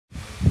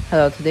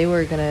Hello, today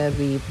we're gonna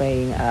be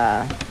playing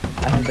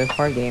another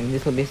car game.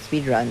 This will be a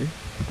speed run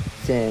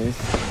since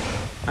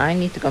I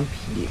need to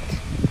compete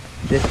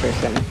this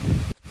person.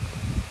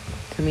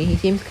 To me, he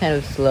seems kind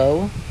of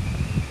slow,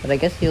 but I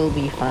guess he'll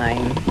be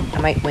fine. I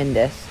might win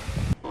this.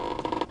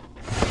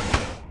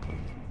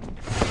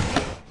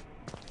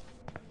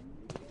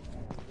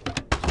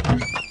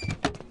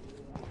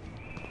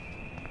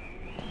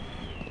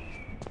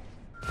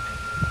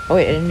 Oh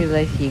wait, I didn't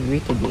realize he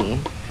greeted me.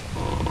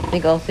 I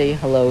think I'll say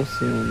hello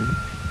soon.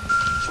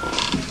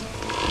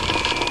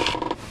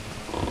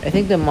 I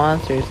think the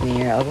monster's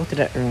near. I'll go to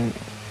that room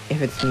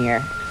if it's near.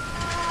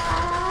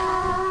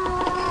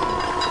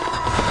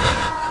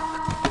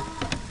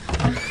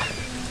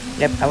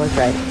 Yep, I was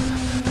right.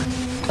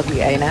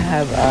 Okay, I now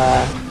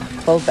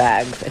have 12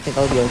 bags. I think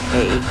I'll be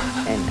okay,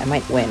 and I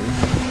might win.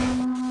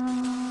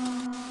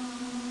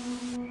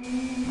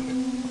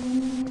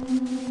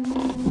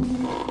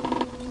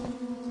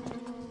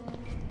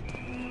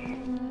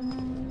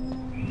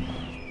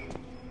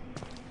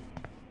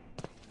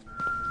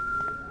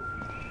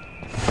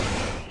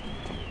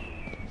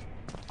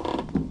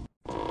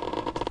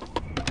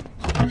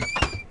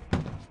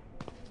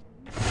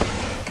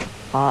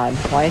 Odd.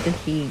 Why isn't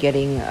he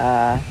getting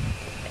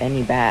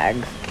any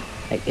bags?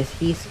 Like, is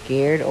he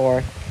scared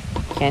or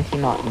can't he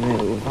not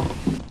move?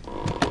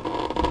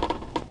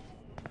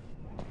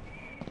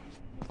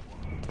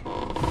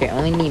 Okay, I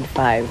only need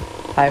 5.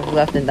 5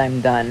 left and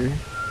I'm done.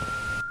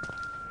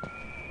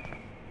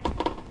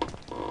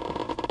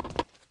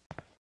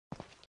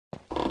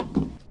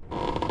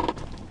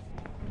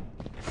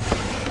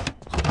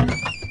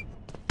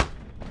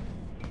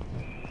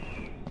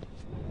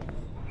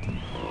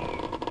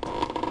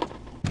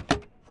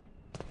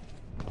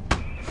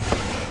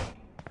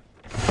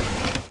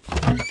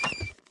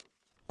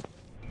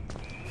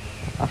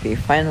 Okay,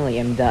 finally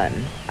I'm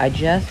done. I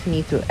just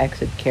need to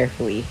exit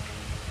carefully.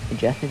 I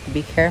just need to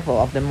be careful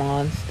of the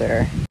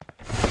monster.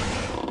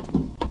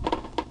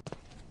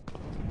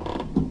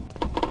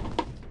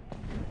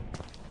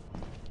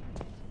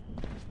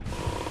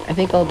 I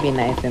think I'll be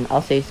nice and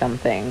I'll say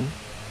something.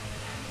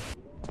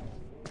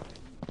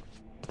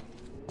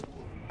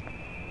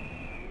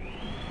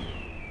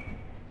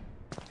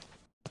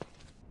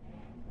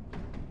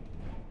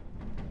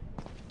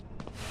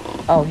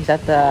 Oh, he's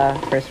at the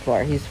first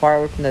floor. He's far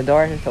away from the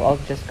door, so I'll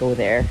just go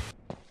there.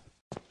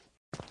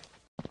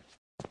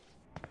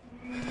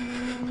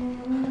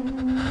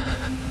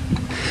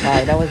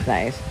 Wow, that was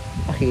nice.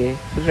 Okay,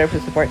 who's ready for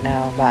support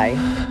now? Bye.